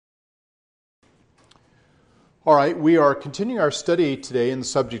All right, we are continuing our study today in the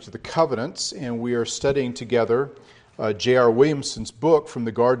subject of the covenants, and we are studying together J.R. Williamson's book, From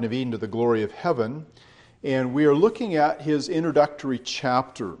the Garden of Eden to the Glory of Heaven, and we are looking at his introductory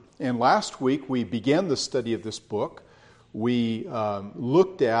chapter. And last week we began the study of this book. We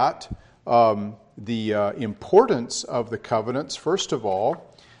looked at the importance of the covenants. First of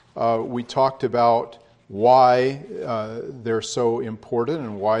all, we talked about why they're so important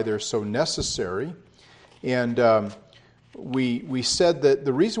and why they're so necessary. And we said that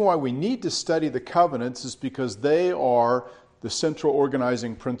the reason why we need to study the covenants is because they are the central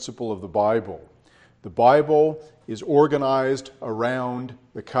organizing principle of the Bible. The Bible is organized around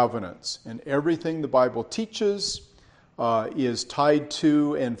the covenants, and everything the Bible teaches is tied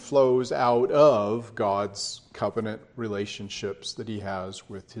to and flows out of God's covenant relationships that He has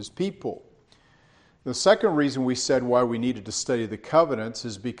with His people. The second reason we said why we needed to study the covenants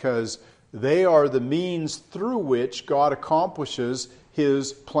is because they are the means through which God accomplishes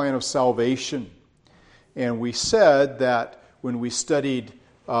His plan of salvation. And we said that when we studied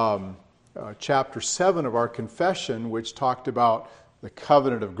chapter 7 of our confession, which talked about the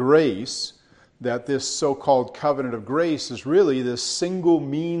covenant of grace, that this so-called covenant of grace is really this single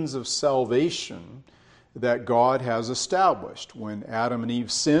means of salvation that God has established. When Adam and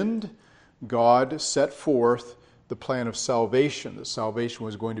Eve sinned, God set forth the plan of salvation. The salvation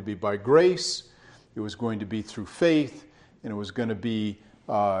was going to be by grace, it was going to be through faith, and it was going to be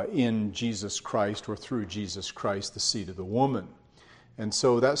in Jesus Christ or through Jesus Christ, the seed of the woman. And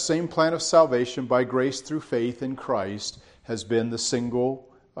so that same plan of salvation by grace through faith in Christ has been the single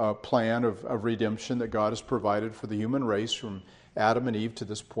plan of redemption that God has provided for the human race from Adam and Eve to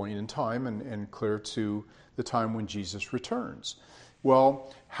this point in time and clear to the time when Jesus returns.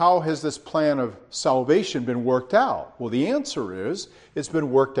 Well, how has this plan of salvation been worked out? Well, the answer is it's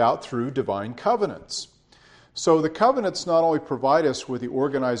been worked out through divine covenants. So the covenants not only provide us with the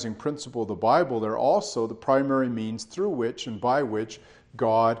organizing principle of the Bible, they're also the primary means through which and by which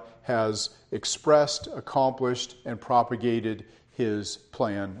God has expressed, accomplished, and propagated His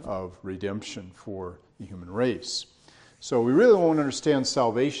plan of redemption for the human race. So we really won't understand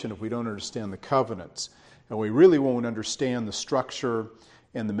salvation if we don't understand the covenants. And we really won't understand the structure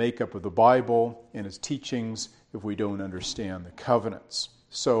and the makeup of the Bible and its teachings if we don't understand the covenants.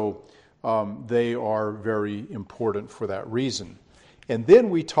 So they are very important for that reason. And then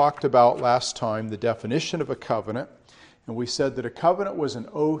we talked about last time the definition of a covenant, and we said that a covenant was an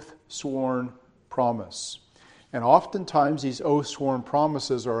oath-sworn promise. And oftentimes these oath-sworn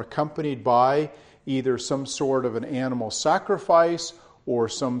promises are accompanied by either some sort of an animal sacrifice or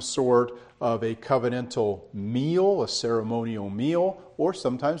some sort of a covenantal meal, a ceremonial meal, or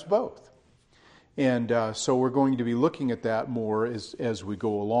sometimes both. And so we're going to be looking at that more as we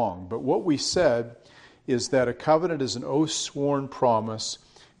go along. But what we said is that a covenant is an oath-sworn promise,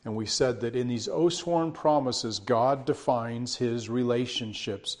 and we said that in these oath-sworn promises, God defines His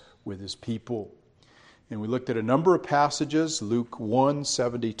relationships with His people. And we looked at a number of passages, Luke 1,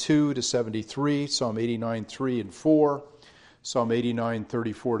 72 to 73, Psalm 89, 3 and 4, Psalm 89,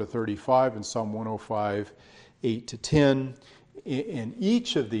 34 to 35, and Psalm 105, 8 to 10. And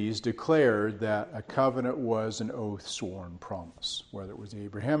each of these declared that a covenant was an oath-sworn promise, whether it was the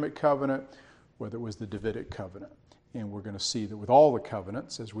Abrahamic covenant, whether it was the Davidic covenant. And we're going to see that with all the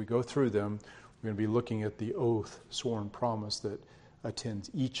covenants, as we go through them, we're going to be looking at the oath-sworn promise that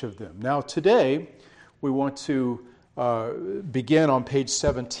attends each of them. Now today, we want to begin on page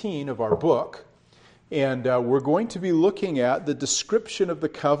 17 of our book. And we're going to be looking at the description of the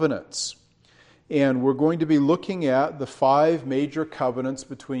covenants. And we're going to be looking at the 5 major covenants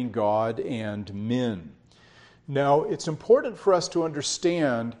between God and men. Now, it's important for us to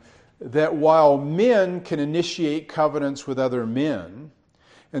understand that while men can initiate covenants with other men,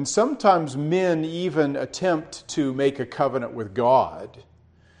 and sometimes men even attempt to make a covenant with God,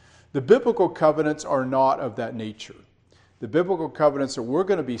 the biblical covenants are not of that nature. The biblical covenants that we're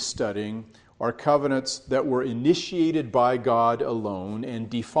going to be studying are covenants that were initiated by God alone and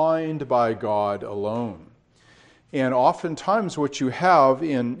defined by God alone. And oftentimes what you have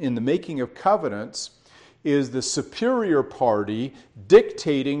in the making of covenants is the superior party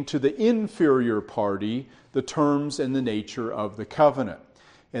dictating to the inferior party the terms and the nature of the covenant.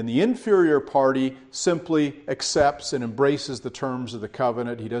 And the inferior party simply accepts and embraces the terms of the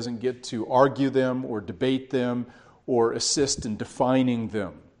covenant. He doesn't get to argue them or debate them or assist in defining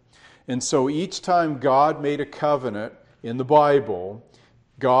them. And so each time God made a covenant in the Bible,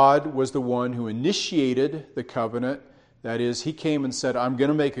 God was the one who initiated the covenant. That is, He came and said, I'm going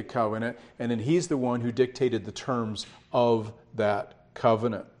to make a covenant, and then He's the one who dictated the terms of that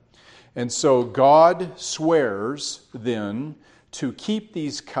covenant. And so God swears then to keep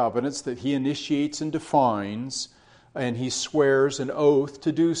these covenants that he initiates and defines, and he swears an oath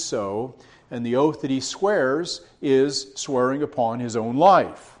to do so. And the oath that he swears is swearing upon his own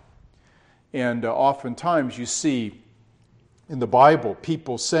life. And oftentimes you see in the Bible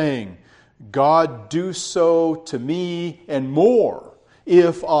people saying, God, do so to me and more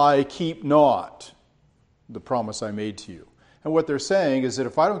if I keep not the promise I made to you. And what they're saying is that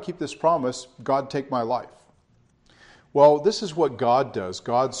if I don't keep this promise, God, take my life. Well, this is what God does.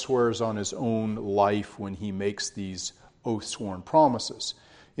 God swears on his own life when he makes these oath-sworn promises.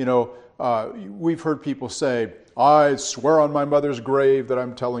 You know, we've heard people say, I swear on my mother's grave that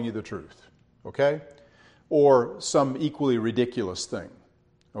I'm telling you the truth. Okay? Or some equally ridiculous thing.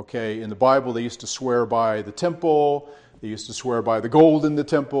 Okay? In the Bible, they used to swear by the temple. They used to swear by the gold in the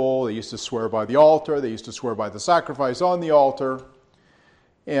temple. They used to swear by the altar. They used to swear by the sacrifice on the altar.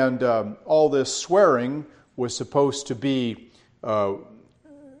 And all this swearing was supposed to be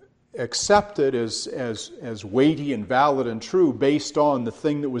accepted as weighty and valid and true based on the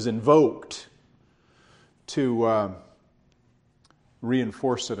thing that was invoked to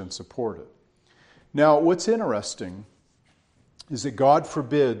reinforce it and support it. Now, what's interesting is that God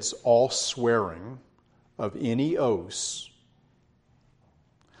forbids all swearing of any oaths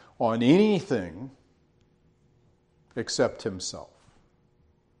on anything except himself.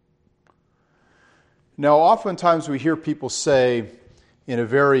 Now, oftentimes we hear people say in a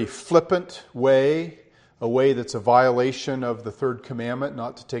very flippant way, a way that's a violation of the third commandment,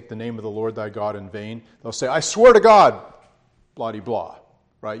 not to take the name of the Lord thy God in vain. They'll say, I swear to God, blah-de-blah.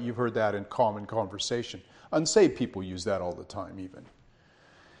 Right? You've heard that in common conversation. Unsaved people use that all the time even.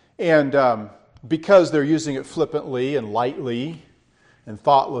 And because they're using it flippantly and lightly and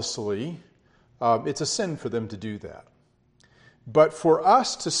thoughtlessly, it's a sin for them to do that. But for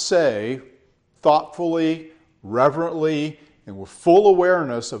us to say thoughtfully, reverently, and with full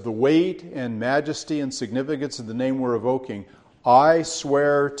awareness of the weight and majesty and significance of the name we're evoking, I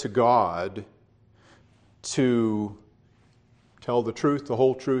swear to God to tell the truth, the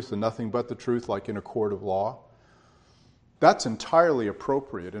whole truth, and nothing but the truth, like in a court of law. That's entirely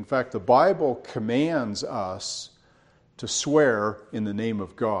appropriate. In fact, the Bible commands us to swear in the name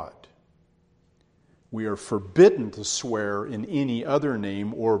of God. We are forbidden to swear in any other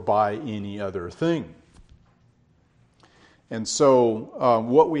name or by any other thing. And so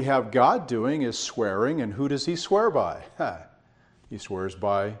what we have God doing is swearing, and who does he swear by? He swears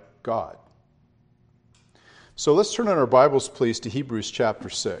by God. So let's turn in our Bibles, please, to Hebrews chapter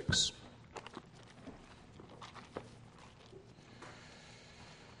 6.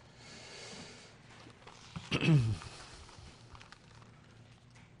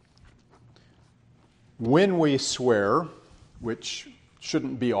 When we swear, which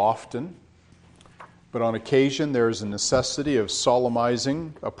shouldn't be often, but on occasion there is a necessity of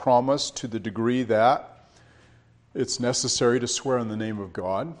solemnizing a promise to the degree that it's necessary to swear in the name of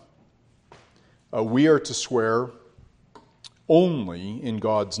God. We are to swear only in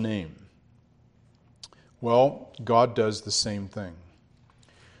God's name. Well, God does the same thing.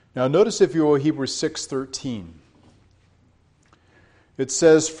 Now notice, if you will, Hebrews 6:13. It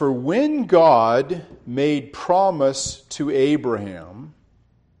says, for when God made promise to Abraham,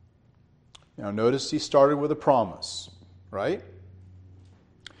 now notice he started with a promise, right?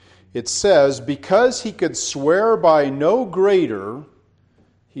 It says, because he could swear by no greater,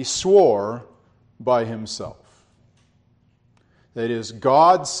 he swore by himself. That is,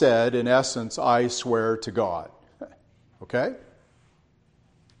 God said, in essence, I swear to God. Okay?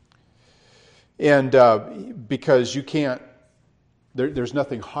 And because you can't, there's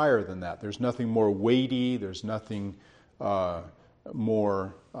nothing higher than that. There's nothing more weighty. There's nothing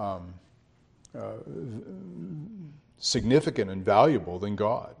more significant and valuable than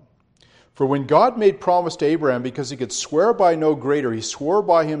God. For when God made promise to Abraham, because he could swear by no greater, he swore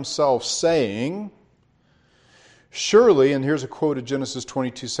by himself, saying, surely, and here's a quote of Genesis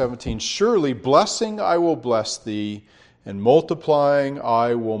 22:17, surely blessing I will bless thee, and multiplying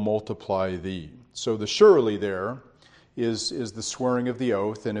I will multiply thee. So the surely there is the swearing of the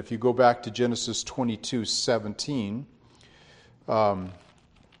oath. And if you go back to Genesis 22:17, let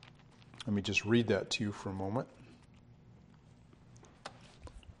me just read that to you for a moment.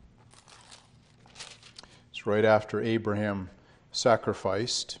 It's right after Abraham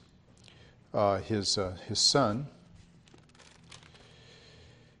sacrificed his son.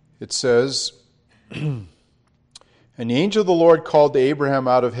 It says, and the angel of the Lord called to Abraham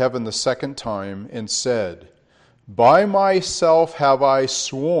out of heaven the second time and said, by myself have I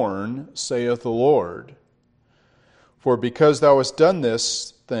sworn, saith the Lord, for because thou hast done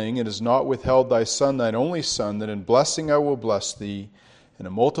this thing, and has not withheld thy Son, thine only Son, that in blessing I will bless thee, and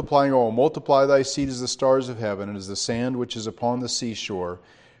in multiplying I will multiply thy seed as the stars of heaven, and as the sand which is upon the seashore.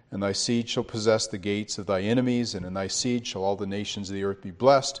 And thy seed shall possess the gates of thy enemies, and in thy seed shall all the nations of the earth be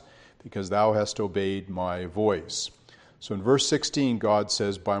blessed, because thou hast obeyed my voice. So in verse 16, God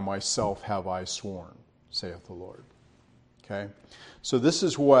says, by myself have I sworn, saith the Lord. Okay? So this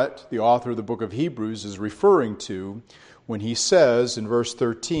is what the author of the book of Hebrews is referring to when he says in verse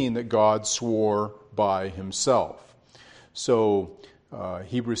 13 that God swore by himself. So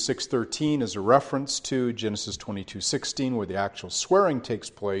Hebrews 6:13 is a reference to Genesis 22:16 where the actual swearing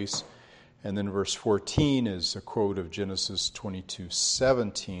takes place. And then verse 14 is a quote of Genesis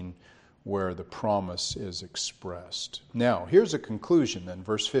 22:17 where the promise is expressed. Now, here's a conclusion then,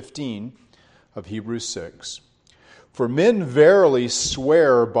 verse 15 of Hebrews 6. For men verily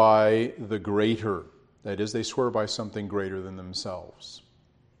swear by the greater. That is, they swear by something greater than themselves.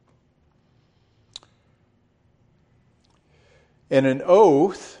 And an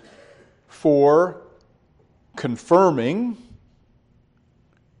oath for confirming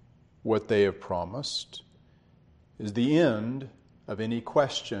what they have promised is the end of any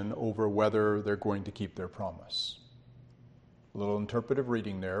question over whether they're going to keep their promise. A little interpretive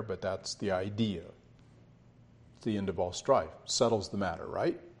reading there, but that's the idea. It's the end of all strife. Settles the matter,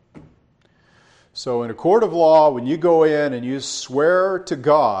 right? So in a court of law, when you go in and you swear to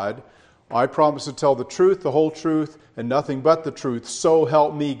God, I promise to tell the truth, the whole truth, and nothing but the truth, so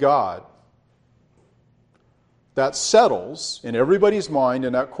help me God. That settles in everybody's mind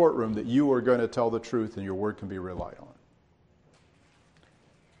in that courtroom that you are going to tell the truth and your word can be relied on.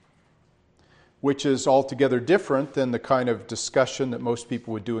 Which is altogether different than the kind of discussion that most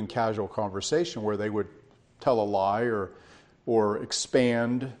people would do in casual conversation where they would tell a lie or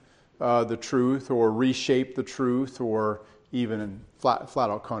expand the truth or reshape the truth or even flat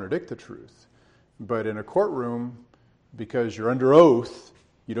out contradict the truth. But in a courtroom, because you're under oath,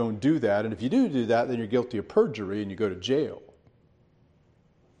 you don't do that. And if you do that, then you're guilty of perjury and you go to jail.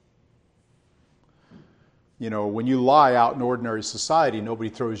 You know, when you lie out in ordinary society, nobody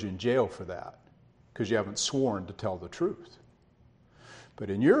throws you in jail for that because you haven't sworn to tell the truth. But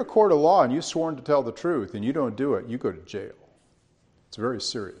in your court of law and you've sworn to tell the truth and you don't do it, you go to jail. It's very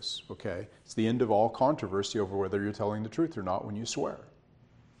serious, okay? It's the end of all controversy over whether you're telling the truth or not when you swear.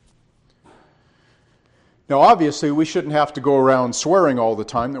 Now, obviously, we shouldn't have to go around swearing all the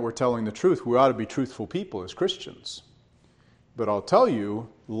time that we're telling the truth. We ought to be truthful people as Christians. But I'll tell you,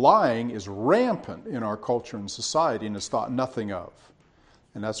 lying is rampant in our culture and society and is thought nothing of.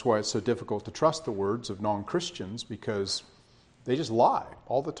 And that's why it's so difficult to trust the words of non-Christians because they just lie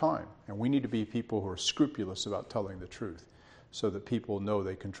all the time. And we need to be people who are scrupulous about telling the truth so that people know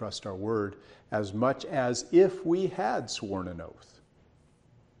they can trust our word as much as if we had sworn an oath.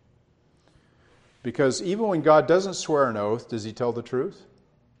 Because even when God doesn't swear an oath, does he tell the truth?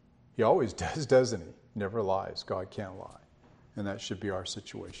 He always does, doesn't he? Never lies. God can't lie. And that should be our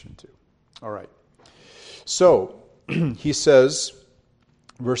situation too. All right. So, he says,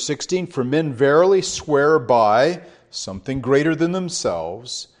 verse 16, for men verily swear by something greater than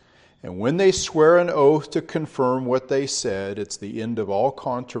themselves, and when they swear an oath to confirm what they said, it's the end of all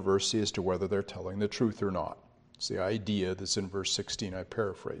controversy as to whether they're telling the truth or not. It's the idea that's in verse 16. I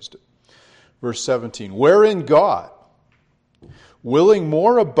paraphrased it. Verse 17, wherein God, willing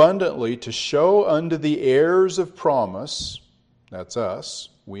more abundantly to show unto the heirs of promise, that's us,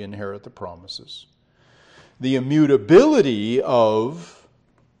 we inherit the promises, the immutability of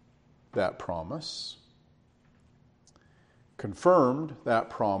that promise, confirmed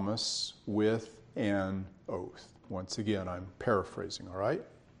that promise with an oath. Once again, I'm paraphrasing, all right?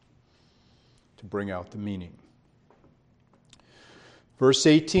 To bring out the meaning. Verse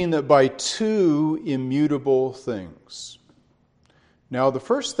 18, that by two immutable things. Now, the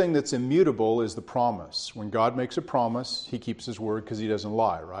first thing that's immutable is the promise. When God makes a promise, he keeps his word because he doesn't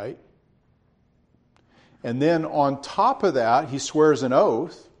lie, right? And then on top of that, he swears an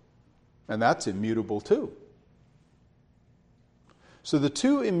oath, and that's immutable too. So the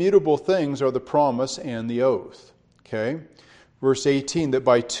two immutable things are the promise and the oath. Okay? Verse 18, that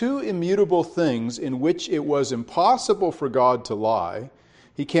by two immutable things in which it was impossible for God to lie,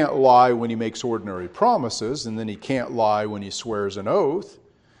 he can't lie when he makes ordinary promises, and then he can't lie when he swears an oath.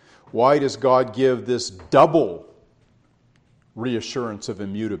 Why does God give this double reassurance of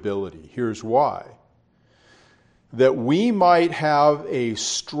immutability? Here's why. That we might have a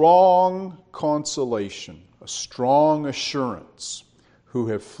strong consolation, a strong assurance, who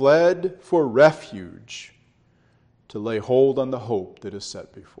have fled for refuge to lay hold on the hope that is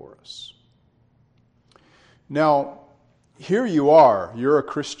set before us. Now, here you are, you're a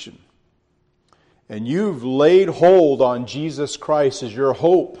Christian, and you've laid hold on Jesus Christ as your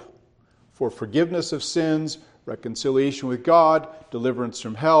hope for forgiveness of sins, reconciliation with God, deliverance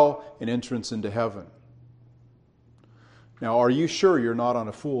from hell, and entrance into heaven. Now, are you sure you're not on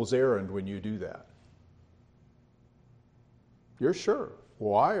a fool's errand when you do that? You're sure.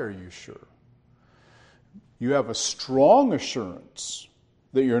 Why are you sure? You have a strong assurance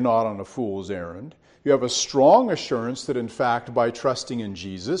that you're not on a fool's errand. You have a strong assurance that, in fact, by trusting in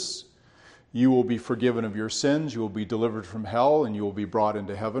Jesus, you will be forgiven of your sins, you will be delivered from hell, and you will be brought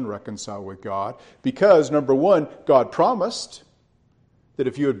into heaven, reconciled with God. Because, number one, God promised that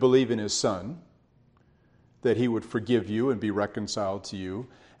if you would believe in His Son, that He would forgive you and be reconciled to you.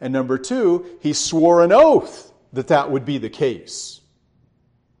 And number two, He swore an oath that that would be the case.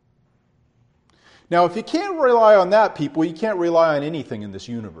 Now, if you can't rely on that, people, you can't rely on anything in this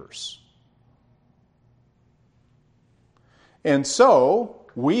universe. And so,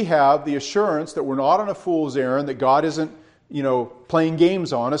 we have the assurance that we're not on a fool's errand, that God isn't, playing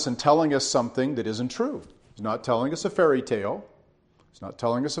games on us and telling us something that isn't true. He's not telling us a fairy tale. He's not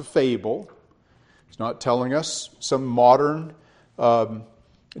telling us a fable. He's not telling us some modern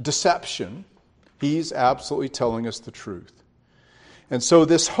deception. He's absolutely telling us the truth. And so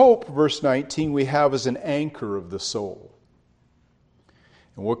this hope, verse 19, we have as an anchor of the soul.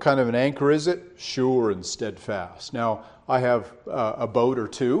 And what kind of an anchor is it? Sure and steadfast. Now, I have a boat or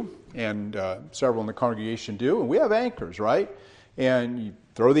two, and several in the congregation do, and we have anchors, right? And you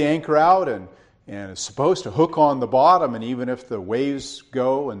throw the anchor out, and it's supposed to hook on the bottom, and even if the waves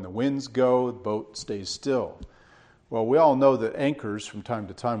go and the winds go, the boat stays still. Well, we all know that anchors from time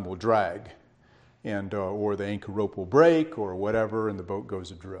to time will drag, and or the anchor rope will break or whatever, and the boat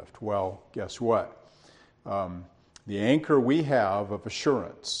goes adrift. Well, guess what? The anchor we have of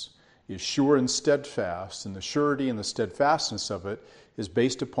assurance is sure and steadfast, and the surety and the steadfastness of it is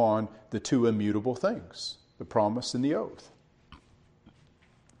based upon the two immutable things, the promise and the oath.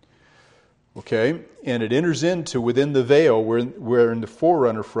 Okay, and it enters into within the veil wherein the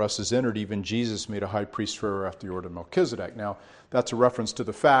forerunner for us is entered, even Jesus made a high priest forever after the order of Melchizedek. Now, that's a reference to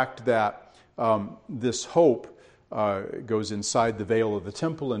the fact that this hope goes inside the veil of the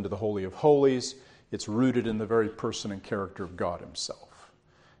temple into the Holy of Holies. It's rooted in the very person and character of God Himself.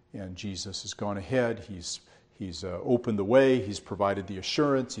 And Jesus has gone ahead. He's opened the way. He's provided the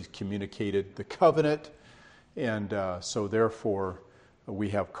assurance. He's communicated the covenant. And so therefore, we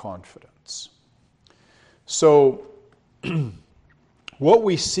have confidence. So what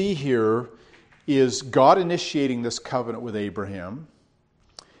we see here is God initiating this covenant with Abraham.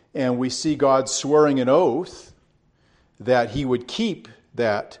 And we see God swearing an oath that He would keep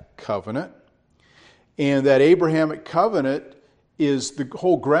that covenant. And that Abrahamic covenant is the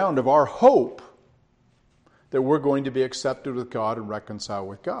whole ground of our hope that we're going to be accepted with God and reconciled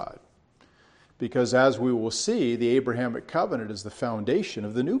with God. Because as we will see, the Abrahamic covenant is the foundation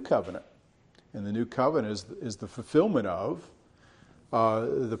of the new covenant. And the new covenant is the fulfillment of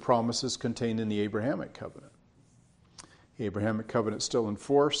the promises contained in the Abrahamic covenant. The Abrahamic covenant is still in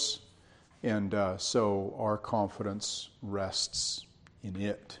force, and so our confidence rests in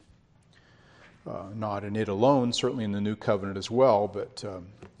it. Not in it alone, certainly in the new covenant as well, but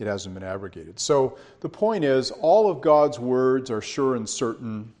it hasn't been abrogated. So the point is, all of God's words are sure and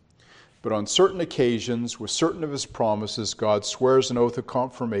certain, but on certain occasions, with certain of His promises, God swears an oath of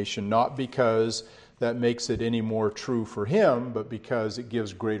confirmation, not because that makes it any more true for Him, but because it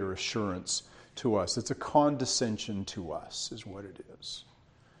gives greater assurance to us. It's a condescension to us, is what it is.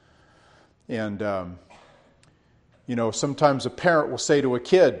 And, sometimes a parent will say to a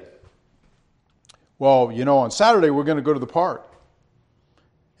kid, well, on Saturday we're going to go to the park.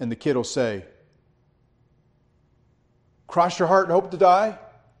 And the kid will say, cross your heart and hope to die?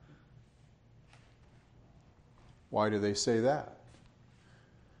 Why do they say that?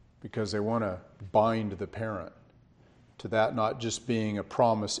 Because they want to bind the parent to that not just being a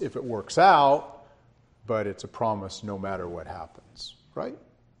promise if it works out, but it's a promise no matter what happens, right?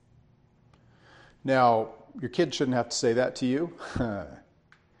 Now, your kid shouldn't have to say that to you.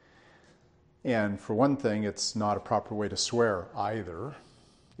 And for one thing, it's not a proper way to swear either,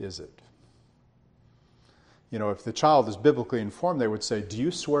 is it? If the child is biblically informed, they would say, do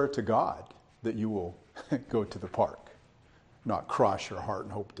you swear to God that you will go to the park, not cross your heart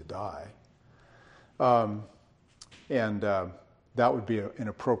and hope to die? And that would be an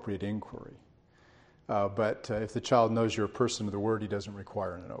appropriate inquiry. But if the child knows you're a person of the Word, he doesn't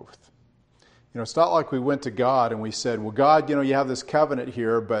require an oath. It's not like we went to God and we said, well, God, you have this covenant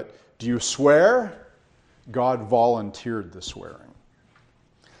here, but do you swear? God volunteered the swearing.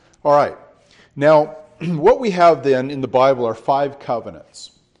 All right. Now, what we have then in the Bible are 5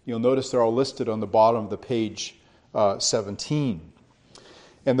 covenants. You'll notice they're all listed on the bottom of the page 17.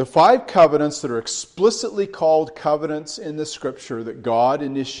 And the 5 covenants that are explicitly called covenants in the Scripture that God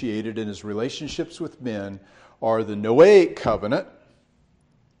initiated in His relationships with men are the Noahic covenant,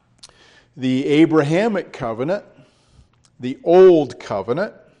 the Abrahamic covenant, the Old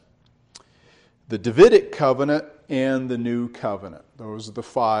covenant, the Davidic covenant, and the New covenant. Those are the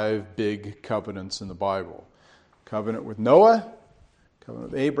 5 big covenants in the Bible. Covenant with Noah,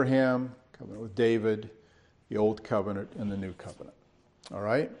 covenant with Abraham, covenant with David, the Old covenant, and the New covenant. All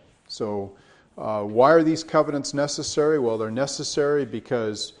right? So why are these covenants necessary? Well, they're necessary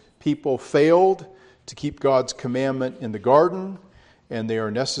because people failed to keep God's commandment in the garden, and they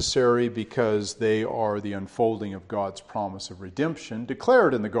are necessary because they are the unfolding of God's promise of redemption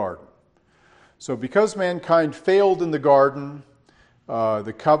declared in the garden. So because mankind failed in the garden,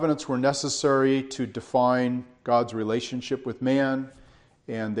 the covenants were necessary to define God's relationship with man,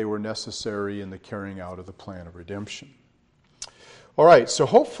 and they were necessary in the carrying out of the plan of redemption. All right, so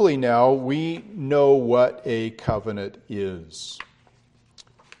hopefully now we know what a covenant is.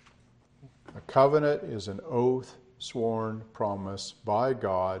 A covenant is an oath, sworn promise by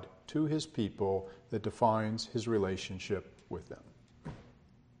God to His people that defines His relationship with them.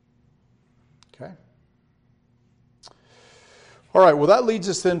 Okay? All right, well that leads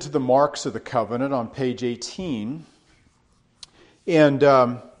us then to the marks of the covenant on page 18.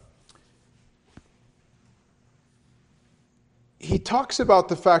 And he talks about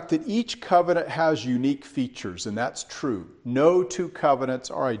the fact that each covenant has unique features, and that's true. No 2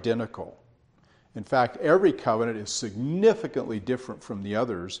 covenants are identical. In fact, every covenant is significantly different from the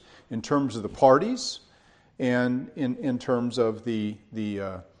others in terms of the parties and in terms of the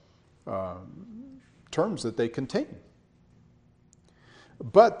terms that they contain.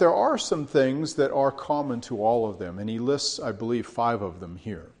 But there are some things that are common to all of them, and he lists, I believe, 5 of them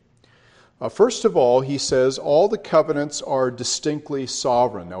here. First of all, he says all the covenants are distinctly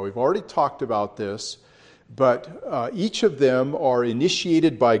sovereign. Now, we've already talked about this, but each of them are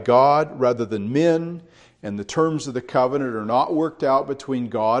initiated by God rather than men, and the terms of the covenant are not worked out between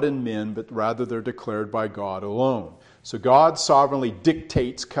God and men, but rather they're declared by God alone. So God sovereignly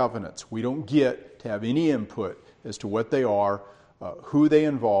dictates covenants. We don't get to have any input as to what they are, who they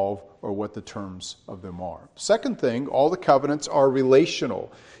involve, or what the terms of them are. Second thing, all the covenants are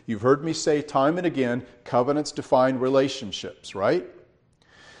relational. You've heard me say time and again, covenants define relationships, right?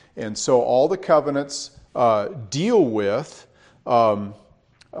 And so all the covenants deal with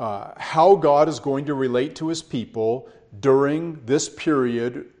how God is going to relate to His people during this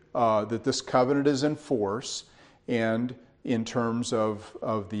period that this covenant is in force, and in terms of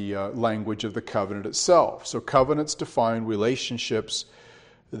the language of the covenant itself. So covenants define relationships.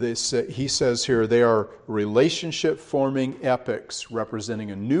 He says here they are relationship-forming epics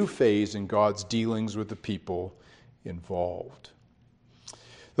representing a new phase in God's dealings with the people involved.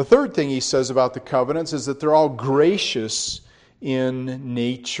 The third thing he says about the covenants is that they're all gracious in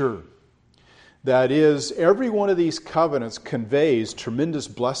nature. That is, every one of these covenants conveys tremendous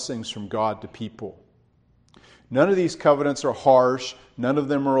blessings from God to people. None of these covenants are harsh. None of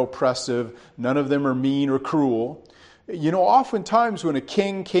them are oppressive. None of them are mean or cruel. You know, oftentimes when a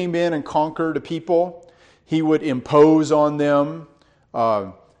king came in and conquered a people, he would impose on them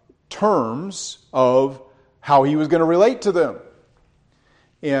terms of how he was going to relate to them.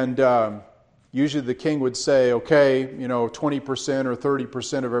 And usually the king would say, okay, 20% or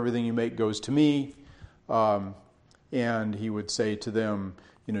 30% of everything you make goes to me. And he would say to them,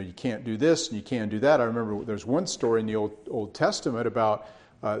 you can't do this and you can't do that. I remember there's one story in the Old Testament about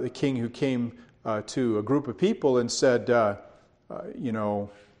the king who came to a group of people and said, and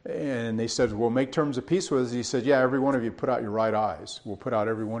they said, well, make terms of peace with us. He said, yeah, every one of you put out your right eyes. We'll put out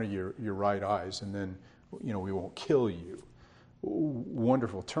every one of your right eyes, and then, we won't kill you.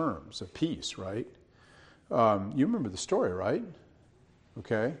 Wonderful terms of peace, right? You remember the story, right?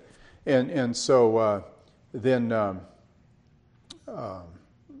 Okay. And so then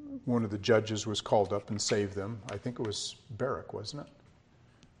one of the judges was called up and saved them. I think it was Barak, wasn't it?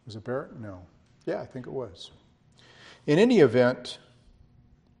 Was it Barak? No. Yeah, I think it was. In any event,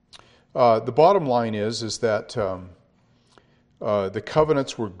 the bottom line is that the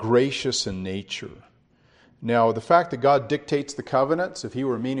covenants were gracious in nature. Now, the fact that God dictates the covenants, if He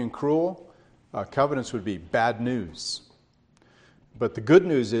were mean and cruel, covenants would be bad news. But the good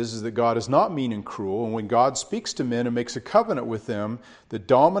news is that God is not mean and cruel, and when God speaks to men and makes a covenant with them, the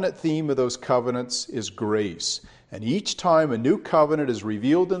dominant theme of those covenants is grace. And each time a new covenant is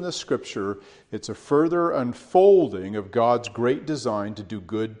revealed in the Scripture, it's a further unfolding of God's great design to do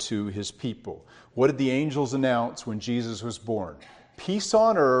good to His people. What did the angels announce when Jesus was born? Peace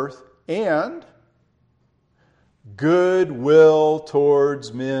on earth and goodwill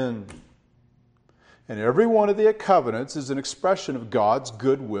towards men. And every one of the covenants is an expression of God's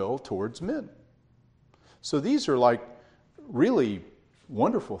goodwill towards men. So these are like really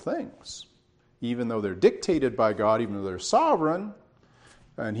wonderful things. Even though they're dictated by God, even though they're sovereign,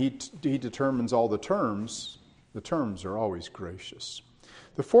 and He determines all the terms are always gracious.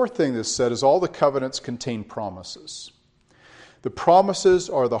 The fourth thing that's said is all the covenants contain promises. The promises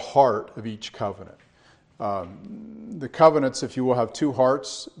are the heart of each covenant. The covenants, if you will, have two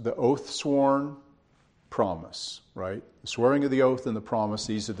hearts, the oath sworn, promise, right? The swearing of the oath and the promise,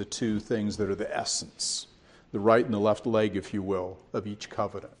 these are the two things that are the essence, the right and the left leg, if you will, of each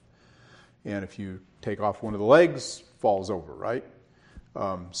covenant. And if you take off one of the legs, falls over, right?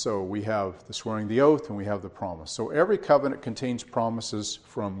 So we have the swearing of the oath and we have the promise. So every covenant contains promises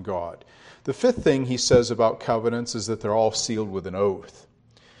from God. The fifth thing he says about covenants is that they're all sealed with an oath.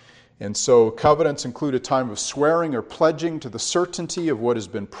 And so covenants include a time of swearing or pledging to the certainty of what has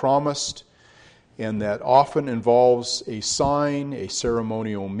been promised, and that often involves a sign, a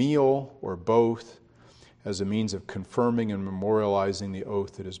ceremonial meal, or both, as a means of confirming and memorializing the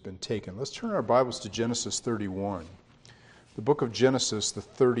oath that has been taken. Let's turn our Bibles to Genesis 31. The book of Genesis, the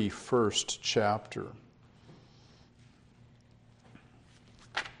 31st chapter.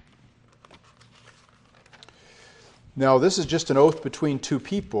 Now, this is just an oath between two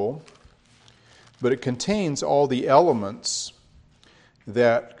people, but it contains all the elements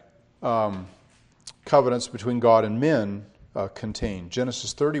that covenants between God and men contain.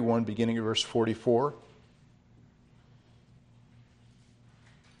 Genesis 31, beginning at verse 44.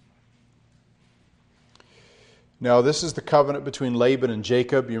 Now, this is the covenant between Laban and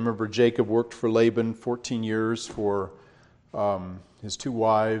Jacob. You remember Jacob worked for Laban 14 years for his two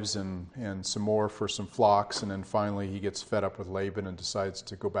wives and some more for some flocks, and then finally he gets fed up with Laban and decides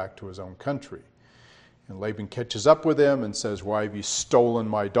to go back to his own country. And Laban catches up with him and says, "Why have you stolen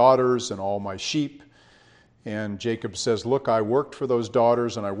my daughters and all my sheep?" And Jacob says, "Look, I worked for those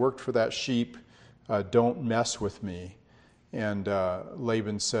daughters and I worked for that sheep. Don't mess with me." And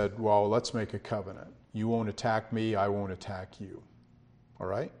Laban said, "Well, let's make a covenant. You won't attack me, I won't attack you." All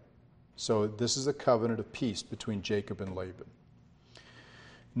right? So this is a covenant of peace between Jacob and Laban.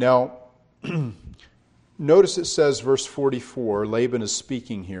 Now, notice it says, verse 44, Laban is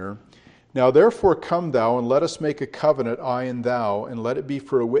speaking here. "Now therefore come thou, and let us make a covenant, I and thou, and let it be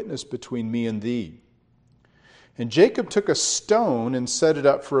for a witness between me and thee." And Jacob took a stone and set it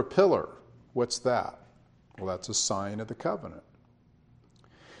up for a pillar. What's that? Well, that's a sign of the covenant.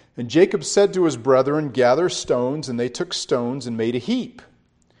 "And Jacob said to his brethren, Gather stones, and they took stones and made a heap.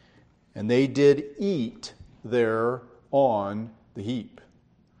 And they did eat there on the heap."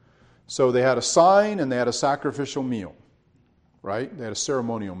 So they had a sign and they had a sacrificial meal, right? They had a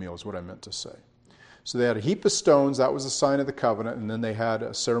ceremonial meal is what I meant to say. So they had a heap of stones, that was the sign of the covenant, and then they had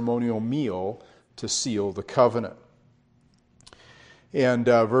a ceremonial meal to seal the covenant. And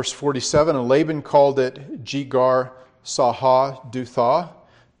verse 47, "And Laban called it Jegar Sahadutha,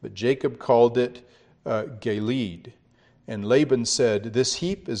 but Jacob called it Gilead. And Laban said, This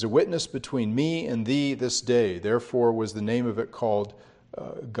heap is a witness between me and thee this day. Therefore was the name of it called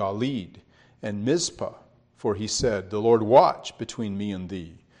Gilead. And Mizpah, for he said, The Lord watch between me and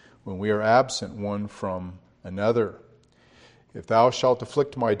thee, when we are absent one from another. If thou shalt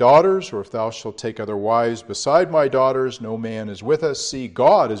afflict my daughters, or if thou shalt take other wives beside my daughters, no man is with us. See,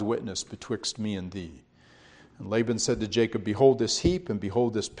 God is witness betwixt me and thee. And Laban said to Jacob, Behold this heap, and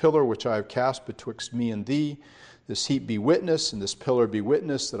behold this pillar which I have cast betwixt me and thee. This heap be witness, and this pillar be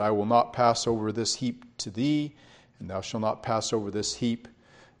witness, that I will not pass over this heap to thee, and thou shalt not pass over this heap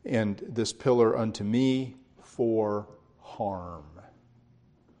and this pillar unto me for harm.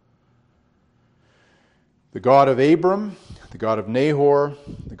 The God of Abram, the God of Nahor,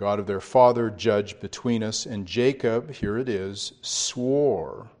 the God of their father, judge between us. And Jacob, here it is,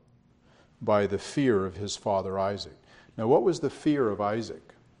 swore by the fear of his father Isaac. Now, what was the fear of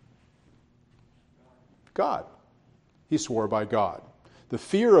Isaac? God. He swore by God. The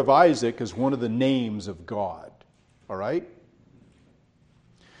fear of Isaac is one of the names of God. All right?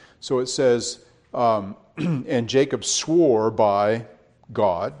 So it says, and Jacob swore by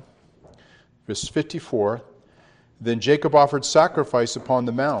God. Verse 54, Then Jacob offered sacrifice upon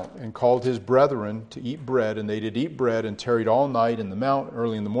the mount, and called his brethren to eat bread. And they did eat bread, and tarried all night in the mount.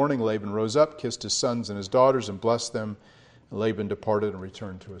 Early in the morning Laban rose up, kissed his sons and his daughters, and blessed them. And Laban departed and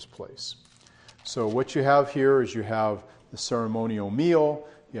returned to his place. So what you have here is you have the ceremonial meal,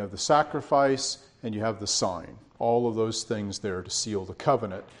 you have the sacrifice, and you have the sign. All of those things there to seal the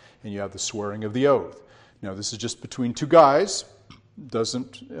covenant, and you have the swearing of the oath. Now this is just between two guys,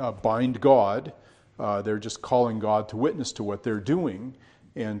 doesn't bind God. They're just calling God to witness to what they're doing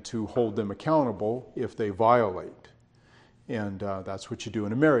and to hold them accountable if they violate. And that's what you do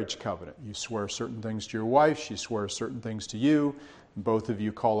in a marriage covenant. You swear certain things to your wife, she swears certain things to you. Both of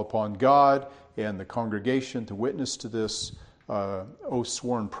you call upon God and the congregation to witness to this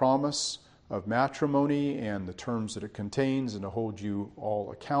oath-sworn promise of matrimony and the terms that it contains, and to hold you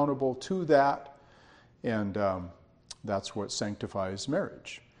all accountable to that. And that's what sanctifies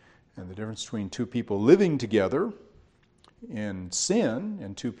marriage. And the difference between two people living together in sin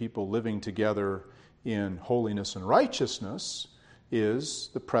and two people living together in holiness and righteousness is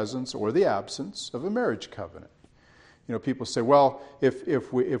the presence or the absence of a marriage covenant. You know, people say, well,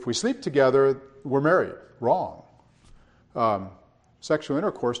 if we sleep together, we're married. Wrong. Sexual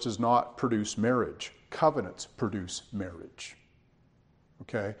intercourse does not produce marriage. Covenants produce marriage.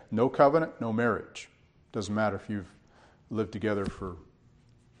 Okay? No covenant, no marriage. Doesn't matter if you've lived together for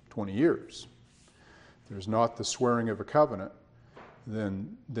 20 years. If there's not the swearing of a covenant,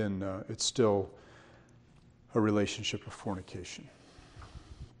 then it's still a relationship of fornication.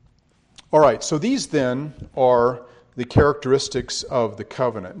 All right, so these then are the characteristics of the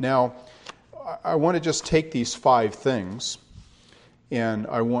covenant. Now, I want to just take these 5 things and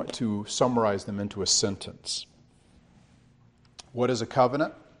I want to summarize them into a sentence. What is a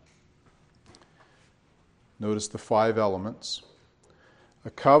covenant? Notice the 5 elements. A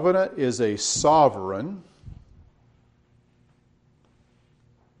covenant is a sovereign,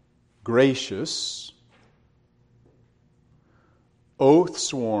 gracious,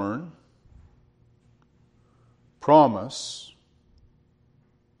 oath-sworn promise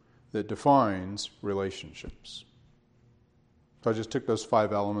that defines relationships. So I just took those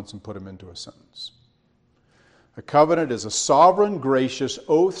 5 elements and put them into a sentence. A covenant is a sovereign, gracious,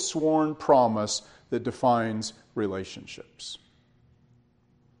 oath-sworn promise that defines relationships.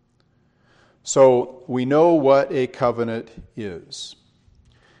 So we know what a covenant is.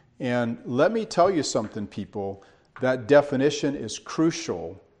 And let me tell you something, people. That definition is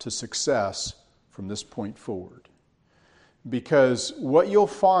crucial to success from this point forward. Because what you'll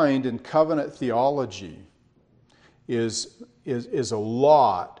find in covenant theology is a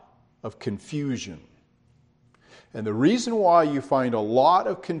lot of confusion. And the reason why you find a lot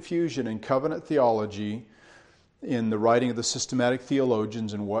of confusion in covenant theology in the writing of the systematic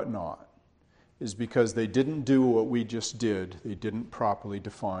theologians and whatnot is because they didn't do what we just did. They didn't properly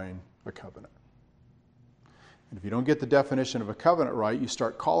define a covenant. And if you don't get the definition of a covenant right, you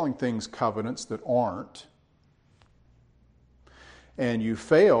start calling things covenants that aren't. And you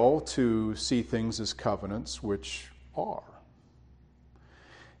fail to see things as covenants which are.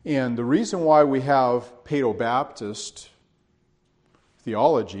 And the reason why we have Paedo-Baptist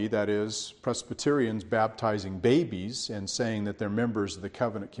theology, that is, Presbyterians baptizing babies and saying that they're members of the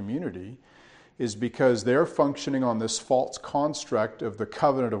covenant community, is because they're functioning on this false construct of the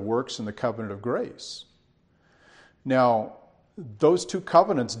covenant of works and the covenant of grace. Now, those two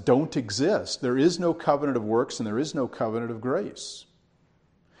covenants don't exist. There is no covenant of works and there is no covenant of grace.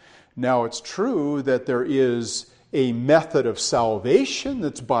 Now, it's true that there is a method of salvation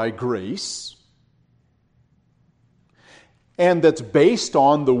that's by grace and that's based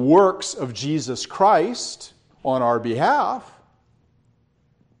on the works of Jesus Christ on our behalf.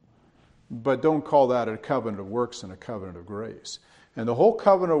 But don't call that a covenant of works and a covenant of grace. And the whole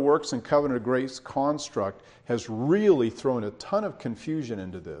covenant of works and covenant of grace construct has really thrown a ton of confusion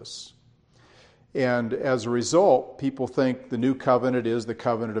into this. And as a result, people think the new covenant is the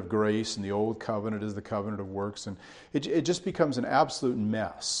covenant of grace and the old covenant is the covenant of works. And it just becomes an absolute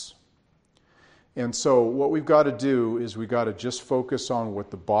mess. And so what we've got to do is we've got to just focus on what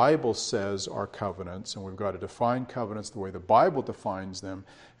the Bible says are covenants, and we've got to define covenants the way the Bible defines them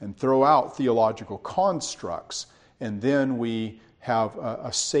and throw out theological constructs. And then we have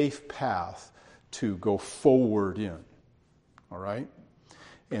a safe path to go forward in. All right?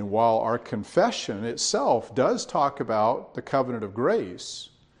 And while our confession itself does talk about the covenant of grace,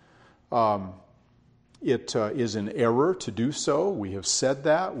 it is an error to do so. We have said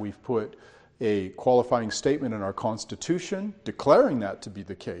that. We've put a qualifying statement in our Constitution declaring that to be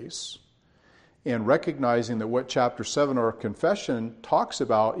the case, and recognizing that what chapter 7 of our confession talks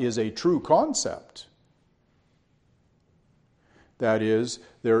about is a true concept. That is,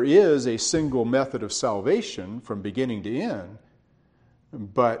 there is a single method of salvation from beginning to end,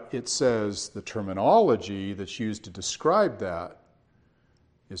 but it says the terminology that's used to describe that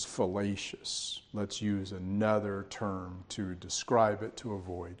is fallacious. Let's use another term to describe it to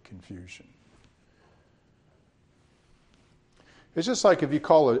avoid confusion. It's just like if you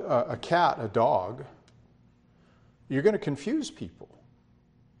call a cat a dog, you're going to confuse people.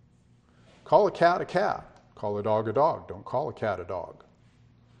 Call a cat a cat. Call a dog a dog. Don't call a cat a dog.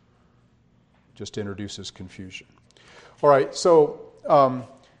 Just introduces confusion. All right, so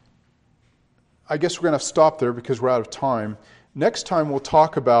I guess we're going to stop there because we're out of time. Next time we'll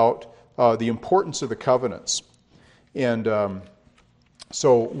talk about the importance of the covenants. And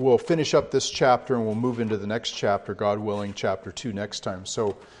so we'll finish up this chapter and we'll move into the next chapter, God willing, chapter 2 next time.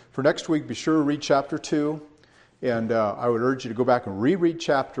 So for next week, be sure to read chapter 2. And I would urge you to go back and reread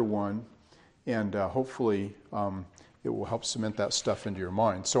chapter 1. And hopefully it will help cement that stuff into your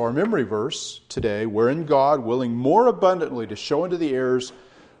mind. So our memory verse today, wherein God, willing more abundantly to show unto the heirs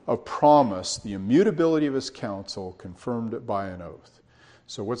of promise the immutability of his counsel, confirmed it by an oath.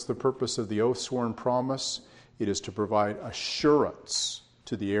 So what's the purpose of the oath sworn promise? It is to provide assurance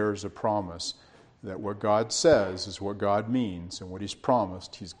to the heirs of promise that what God says is what God means, and what he's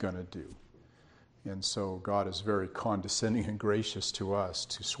promised he's going to do. And so God is very condescending and gracious to us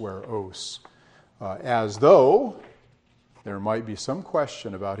to swear oaths, as though there might be some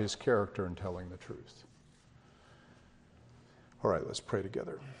question about his character in telling the truth. All right, let's pray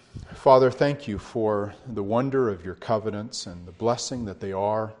together. Father, thank you for the wonder of your covenants and the blessing that they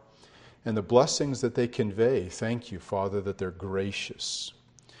are and the blessings that they convey. Thank you, Father, that they're gracious.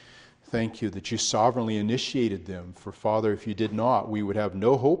 Thank you that you sovereignly initiated them. For, Father, if you did not, we would have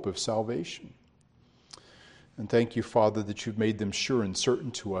no hope of salvation. And thank you, Father, that you've made them sure and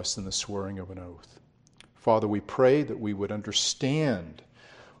certain to us in the swearing of an oath. Father, we pray that we would understand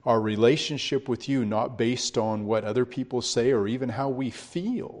our relationship with you, not based on what other people say or even how we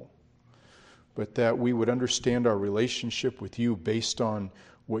feel, but that we would understand our relationship with you based on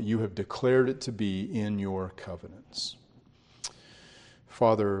what you have declared it to be in your covenants.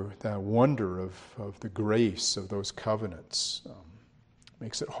 Father, that wonder of the grace of those covenants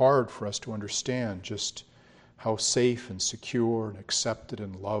makes it hard for us to understand just how safe and secure and accepted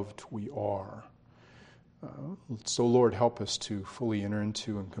and loved we are. So, Lord, help us to fully enter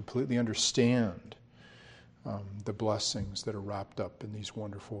into and completely understand the blessings that are wrapped up in these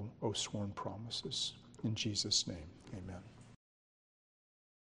wonderful oath-sworn promises. In Jesus' name.